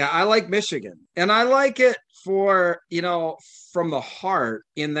 Yeah, I like Michigan, and I like it for, from the heart,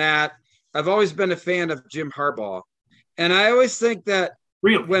 in that I've always been a fan of Jim Harbaugh. And I always think that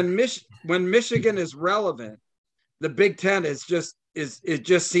when Michigan is relevant, the Big Ten it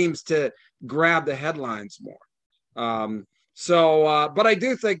just seems to grab the headlines more. But I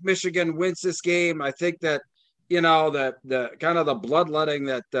do think Michigan wins this game. I think that, the kind of the bloodletting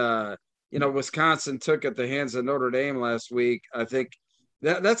that, Wisconsin took at the hands of Notre Dame last week, I think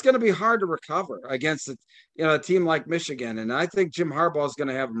that's going to be hard to recover against a team like Michigan. And I think Jim Harbaugh is going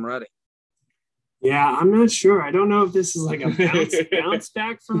to have them ready. Yeah, I'm not sure. I don't know if this is like a bounce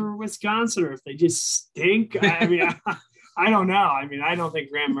back for Wisconsin or if they just stink. I mean, I don't know. I mean, I don't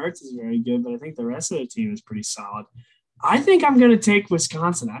think Graham Mertz is very good, but I think the rest of the team is pretty solid. I think I'm going to take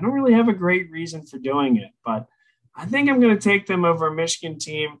Wisconsin. I don't really have a great reason for doing it, but I think I'm going to take them over a Michigan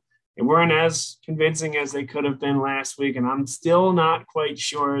team. They weren't as convincing as they could have been last week, and I'm still not quite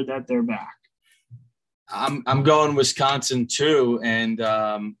sure that they're back. I'm going Wisconsin too, and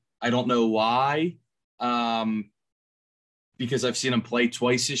I don't know why, because I've seen him play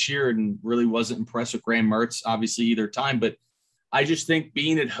twice this year and really wasn't impressed with Graham Mertz, obviously, either time. But I just think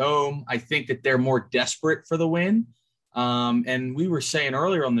being at home, I think that they're more desperate for the win. And we were saying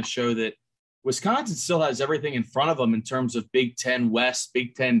earlier on the show that Wisconsin still has everything in front of them in terms of Big Ten West,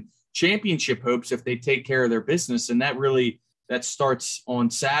 Big Ten championship hopes if they take care of their business. And that starts on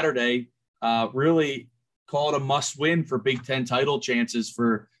Saturday, really call it a must win for Big Ten title chances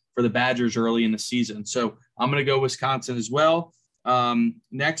for the Badgers early in the season. So I'm going to go Wisconsin as well.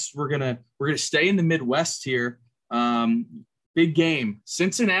 Next, we're going to stay in the Midwest here. Big game.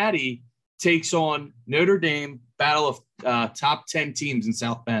 Cincinnati takes on Notre Dame, battle of top 10 teams in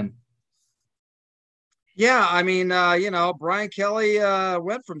South Bend. Yeah, I mean, Brian Kelly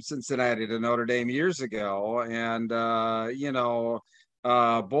went from Cincinnati to Notre Dame years ago, and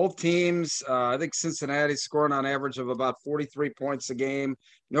both teams, I think Cincinnati scoring on average of about 43 points a game.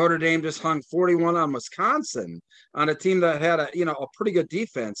 Notre Dame just hung 41 on Wisconsin, on a team that had a pretty good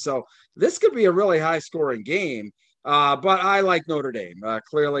defense. So this could be a really high scoring game. But I like Notre Dame.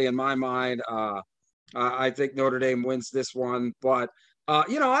 Clearly, in my mind, I think Notre Dame wins this one. But I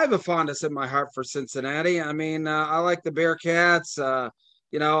have a fondness in my heart for Cincinnati. I mean, I like the Bearcats.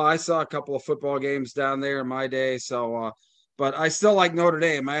 I saw a couple of football games down there in my day. So, but I still like Notre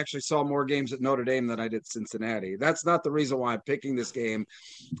Dame. I actually saw more games at Notre Dame than I did Cincinnati. That's not the reason why I'm picking this game.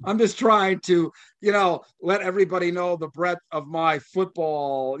 I'm just trying to, let everybody know the breadth of my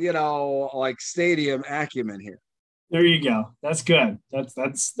football, stadium acumen here. There you go. That's good.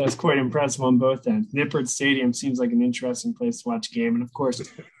 That's quite impressive on both ends. Nippert Stadium seems like an interesting place to watch a game. And of course,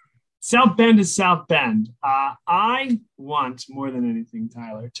 South Bend is South Bend. I want more than anything,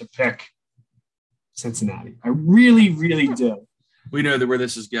 Tyler, to pick Cincinnati. I really, really do. We know where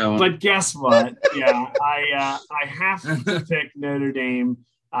this is going. But guess what? Yeah, I have to pick Notre Dame.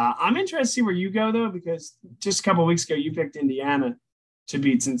 I'm interested to see where you go, though, because just a couple of weeks ago, you picked Indiana to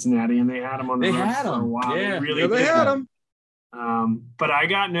beat Cincinnati, and they had them on the road for a while. Yeah, they had them. But I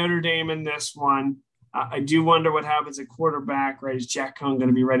got Notre Dame in this one. I do wonder what happens at quarterback, right? Is Jack Cohn going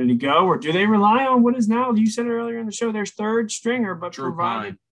to be ready to go, or do they rely on what is now, you said it earlier in the show, their third stringer, but Drew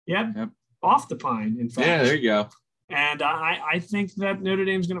provided, Pine. Yep, off the pine, in fact. Yeah, there you go. And I think that Notre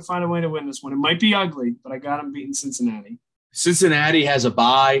Dame's going to find a way to win this one. It might be ugly, but I got them beating Cincinnati. Cincinnati has a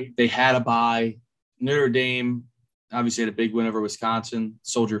bye. They had a bye. Notre Dame obviously had a big win over Wisconsin,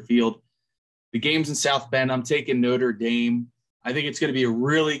 Soldier Field. The game's in South Bend. I'm taking Notre Dame. I think it's going to be a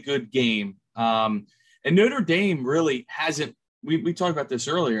really good game. And Notre Dame really hasn't – we talked about this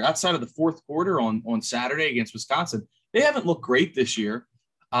earlier. Outside of the fourth quarter on Saturday against Wisconsin, they haven't looked great this year.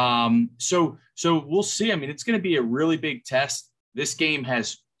 So we'll see. I mean, it's going to be a really big test. This game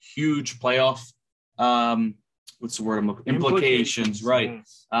has huge playoff what's the word I'm looking? Implications, right?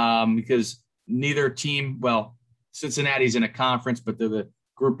 Yes. Because neither team – well, Cincinnati's in a conference, but they're the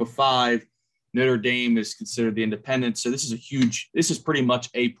group of five. Notre Dame is considered the independent. So this is pretty much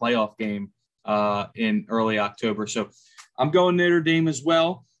a playoff game in early October. So I'm going Notre Dame as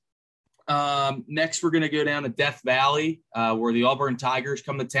well. Next, we're going to go down to Death Valley, where the Auburn Tigers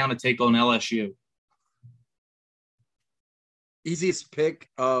come to town to take on LSU. Easiest pick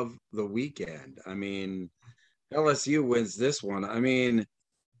of the weekend. I mean, LSU wins this one. I mean,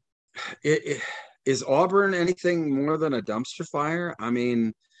 is Auburn anything more than a dumpster fire? I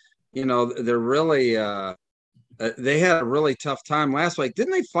mean, they're really they had a really tough time last week.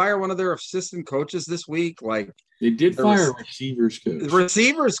 Didn't they fire one of their assistant coaches this week? Like they did fire a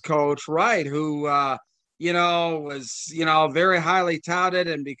receivers coach, right? Who was very highly touted,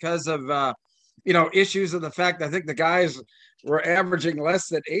 and because of issues of the fact I think the guys were averaging less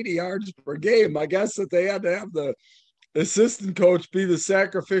than 80 yards per game. I guess that they had to have the assistant coach be the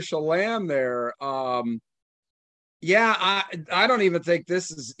sacrificial lamb there. I don't even think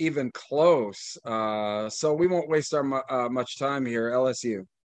this is even close. So we won't waste our much time here. LSU.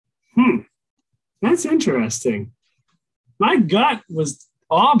 That's interesting. My gut was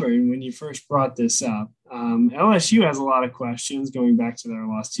Auburn when you first brought this up. LSU has a lot of questions going back to their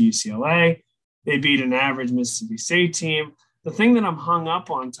loss to UCLA. They beat an average Mississippi State team. The thing that I'm hung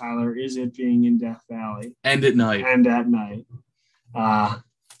up on, Tyler, is it being in Death Valley. And at night.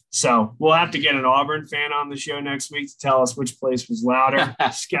 So we'll have to get an Auburn fan on the show next week to tell us which place was louder.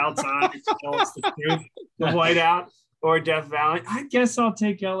 Scouts on to tell us the truth, the whiteout or Death Valley. I guess I'll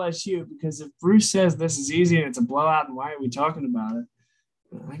take LSU because if Bruce says this is easy and it's a blowout, and why are we talking about it?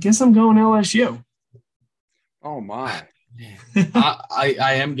 I guess I'm going LSU. Oh, my.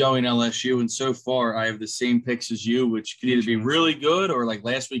 I am going LSU, and so far I have the same picks as you, which could either be really good or like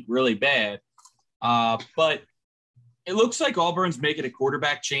last week really bad. But it looks like Auburn's making a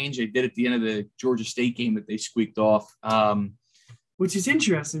quarterback change. They did at the end of the Georgia State game that they squeaked off, which is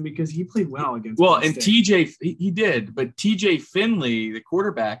interesting because he played well against. Well, and TJ he did, but TJ Finley, the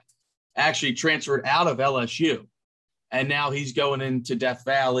quarterback, actually transferred out of LSU, and now he's going into Death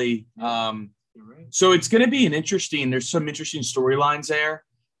Valley. Right. So it's going to be there's some interesting storylines there.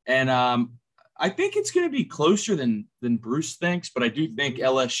 And I think it's going to be closer than Bruce thinks, but I do think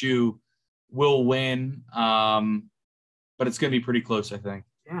LSU will win. But it's going to be pretty close, I think.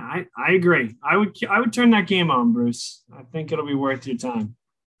 Yeah, I agree. I would turn that game on, Bruce. I think it'll be worth your time.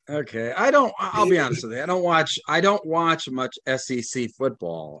 Okay. I'll be honest with you. I don't watch much SEC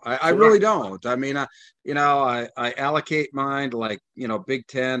football. I really don't. I mean, I allocate mine to like, Big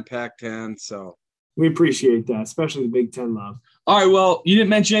Ten, Pac-10. So we appreciate that, especially the Big Ten love. All right. Well, you didn't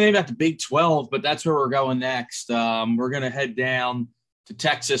mention anything about the Big 12, but that's where we're going next. We're going to head down to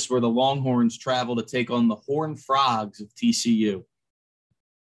Texas where the Longhorns travel to take on the Horned Frogs of TCU.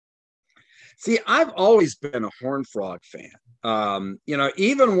 See, I've always been a Horned Frog fan.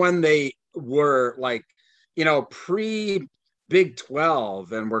 Even when they were like, pre-Big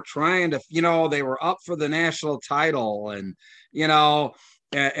 12 and were trying to, they were up for the national title and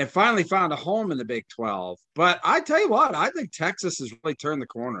finally found a home in the Big 12. But I tell you what, I think Texas has really turned the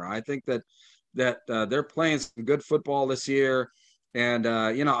corner. I think that they're playing some good football this year. And,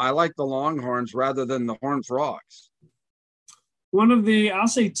 I like the Longhorns rather than the Horned Frogs. I'll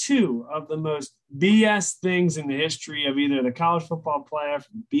say two of the most BS things in the history of either the college football playoff,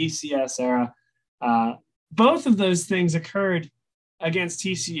 BCS era. Both of those things occurred against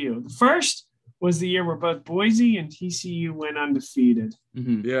TCU. The first was the year where both Boise and TCU went undefeated.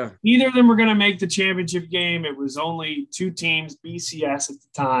 Mm-hmm. Yeah. Neither of them were going to make the championship game. It was only two teams, BCS at the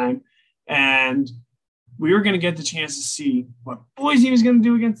time. And we were going to get the chance to see what Boise was going to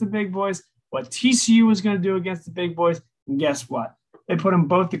do against the big boys, what TCU was going to do against the big boys. And guess what? They put them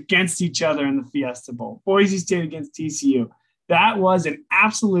both against each other in the Fiesta Bowl. Boise State against TCU. That was an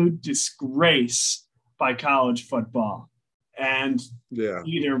absolute disgrace by college football. And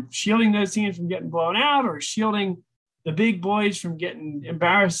either shielding those teams from getting blown out or shielding the big boys from getting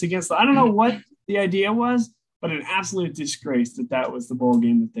embarrassed against I don't know what the idea was, but an absolute disgrace that was the bowl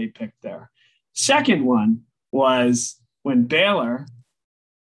game that they picked there. Second one was when Baylor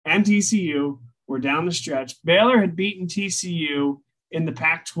and TCU were down the stretch. Baylor had beaten TCU in the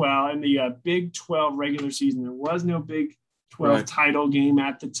Pac-12, in the Big 12 regular season. There was no Big 12 title game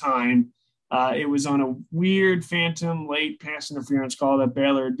at the time. It was on a weird phantom late pass interference call that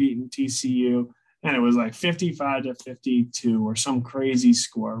Baylor had beaten TCU, and it was like 55-52 or some crazy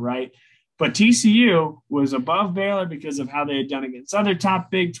score, right? But TCU was above Baylor because of how they had done against other top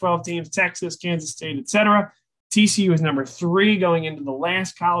Big 12 teams, Texas, Kansas State, etc. TCU was number 3 going into the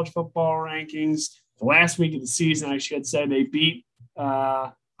last college football rankings. The last week of the season, I should say, they beat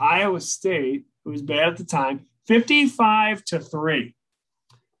Iowa State, who was bad at the time, 55-3.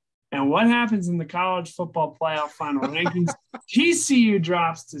 And what happens in the college football playoff final rankings? TCU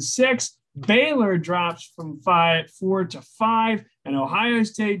drops to 6, Baylor drops from 4 to 5, and Ohio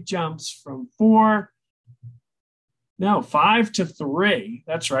State jumps from 5 to 3.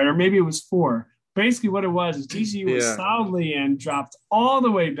 That's right, or maybe it was 4. Basically what it was is TCU was solidly in, dropped all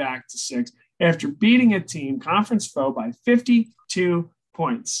the way back to 6 after beating a team, conference foe, by 52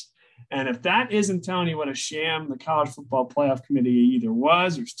 points. And if that isn't telling you what a sham the college football playoff committee either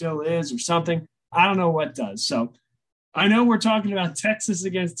was or still is or something, I don't know what does. So I know we're talking about Texas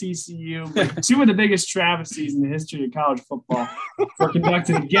against TCU, but two of the biggest travesties in the history of college football were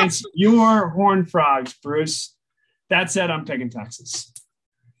conducted against your Horned Frogs, Bruce. That said, I'm picking Texas.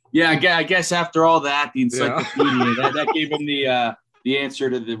 Yeah, I guess after all that, the encyclopedia, that gave him the answer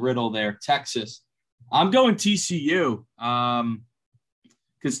to the riddle there. Texas. I'm going TCU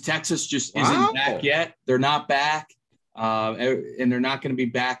because Texas just isn't back yet. They're not back, and they're not going to be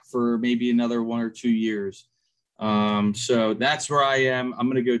back for maybe another 1 or 2 years. So that's where I am. I'm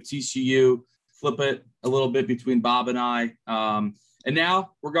going to go TCU, flip it a little bit between Bob and I. And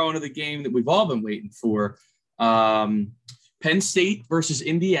now we're going to the game that we've all been waiting for. Penn State versus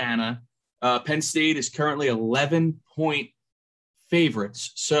Indiana. Penn State is currently 11-point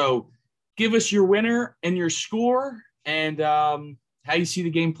favorites. So give us your winner and your score and how you see the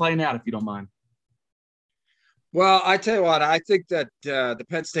game playing out, if you don't mind. Well, I tell you what, I think that the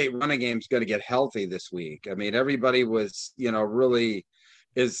Penn State running game is going to get healthy this week. I mean, everybody was, really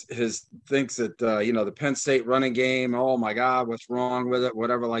thinks that, the Penn State running game, oh my God, what's wrong with it,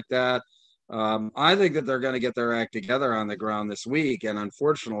 whatever like that. I think that they're going to get their act together on the ground this week. And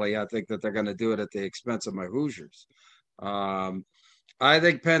unfortunately, I think that they're going to do it at the expense of my Hoosiers. I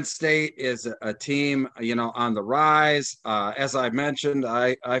think Penn State is a team, on the rise. As I mentioned,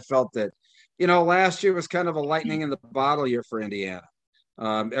 I felt that, last year was kind of a lightning in the bottle year for Indiana.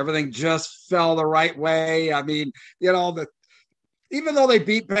 Everything just fell the right way. I mean, even though they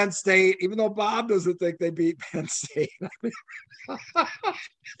beat Penn State, even though Bob doesn't think they beat Penn State,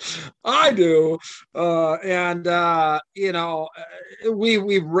 I do.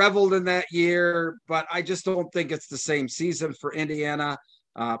 We reveled in that year, but I just don't think it's the same season for Indiana.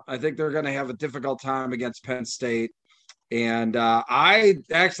 I think they're going to have a difficult time against Penn State. And I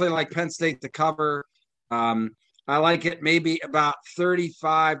actually like Penn State to cover. I like it maybe about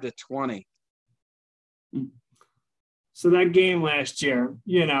 35-20. So that game last year,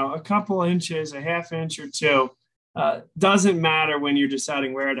 a couple inches, a half inch or two, doesn't matter when you're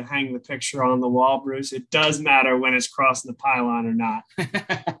deciding where to hang the picture on the wall, Bruce. It does matter when it's crossing the pylon or not.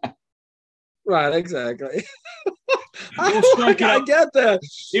 Right, exactly. I get that.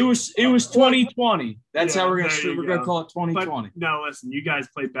 It was 2020. That's how we're gonna call it 2020. But, no, listen, you guys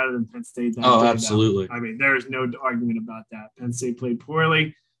played better than Penn State. Absolutely. I mean, there's no argument about that. Penn State played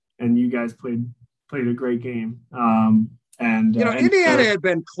poorly, and you guys played a great game. Indiana had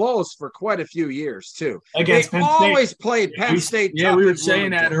been close for quite a few years too. Against Penn State. Always played Penn State. Yeah, we were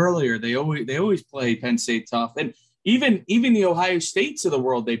saying that earlier. They always play Penn State tough, and even the Ohio States of the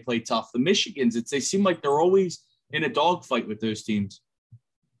world, they play tough. The Michigans, they seem like they're always in a dogfight with those teams.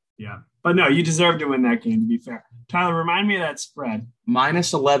 Yeah, but no, you deserve to win that game. To be fair, Tyler, remind me of that spread.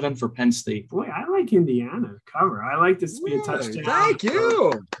 -11 for Penn State. Boy, I like Indiana to cover. I like this to be a touchdown. Thank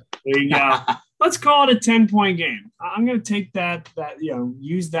you. There you go. Let's call it a 10-point game. I'm going to take that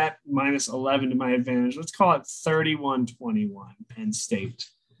use that -11 to my advantage. Let's call it 31-21 Penn State.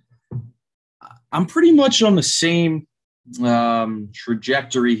 I'm pretty much on the same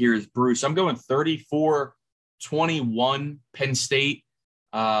trajectory here as Bruce. I'm going 34-21 Penn State.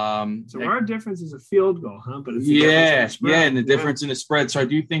 So our difference is a field goal, huh? But it's and the difference in the spread. So I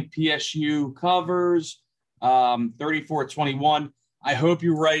do think PSU covers 34-21. I hope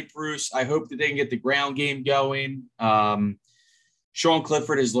you're right, Bruce. I hope that they can get the ground game going. Sean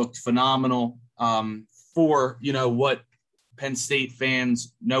Clifford has looked phenomenal for, what Penn State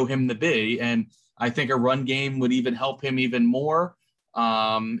fans know him to be. And I think a run game would even help him even more.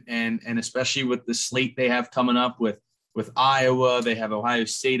 And especially with the slate they have coming up with Iowa, they have Ohio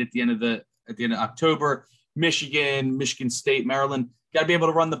State at the end of October, Michigan State, Maryland. Got to be able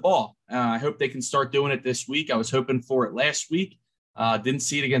to run the ball. I hope they can start doing it this week. I was hoping for it last week. Didn't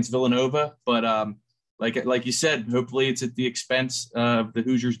see it against Villanova, but like you said, hopefully it's at the expense of the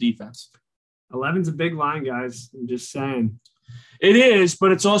Hoosiers defense. 11's a big line, guys. I'm just saying. It is,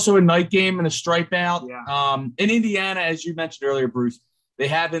 but it's also a night game and a stripe out. Yeah. In Indiana, as you mentioned earlier, Bruce, they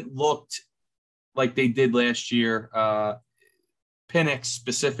haven't looked like they did last year. Penix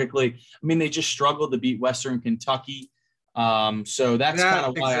specifically. I mean, they just struggled to beat Western Kentucky. So that's kind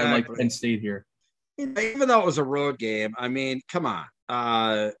of why I like Penn State here. Even though it was a road game, I mean, come on,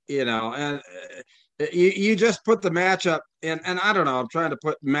 and you just put the matchup in, and I don't know, I'm trying to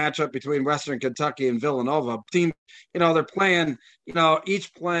put matchup between Western Kentucky and Villanova team. They're playing,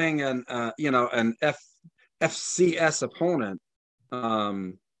 each playing an FCS opponent.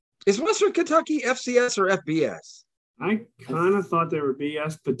 Is Western Kentucky FCS or FBS? I kind of thought they were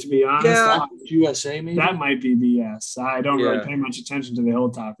BS, but to be honest, Yeah. USA maybe? that might be BS. I don't really pay much attention to the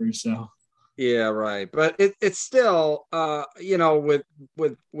Hilltoppers, so. Yeah, right. But it's still, with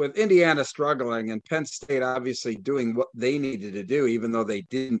Indiana struggling and Penn State obviously doing what they needed to do, even though they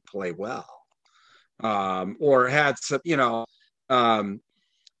didn't play well, or had some,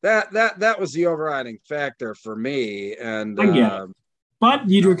 that was the overriding factor for me. And I get it. But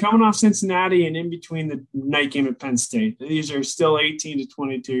you were coming off Cincinnati and in between the night game at Penn State. These are still 18 to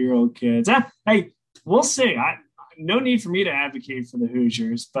 22-year-old kids. Hey, we'll see. No need for me to advocate for the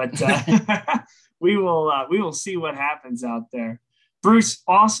Hoosiers, but we will see what happens out there. Bruce,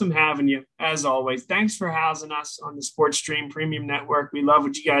 awesome having you as always. Thanks for housing us on the Sports Stream Premium Network. We love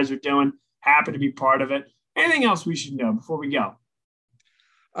what you guys are doing. Happy to be part of it. Anything else we should know before we go?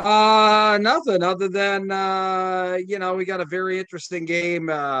 Nothing other than we got a very interesting game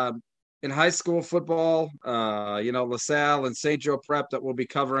in high school football. LaSalle and St. Joe Prep that we'll be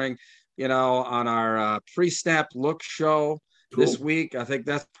covering, on our pre-snap look show this week. I think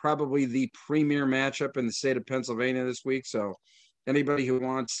that's probably the premier matchup in the state of Pennsylvania this week. So anybody who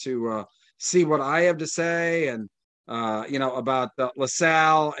wants to see what I have to say and about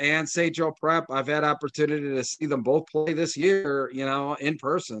LaSalle and St. Joe Prep, I've had opportunity to see them both play this year, in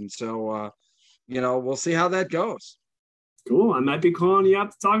person. So, we'll see how that goes. Cool. I might be calling you up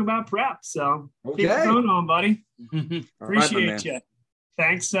to talk about prep. So keep it going on, buddy. Appreciate you.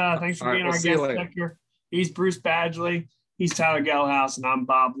 Thanks for being our guest picker. He's Bruce Badgley. He's Tyler Gehlhaus, and I'm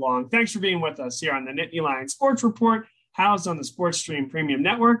Bob Long. Thanks for being with us here on the Nittany Lion Sports Report, housed on the Sports Stream Premium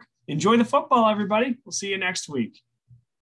Network. Enjoy the football, everybody. We'll see you next week.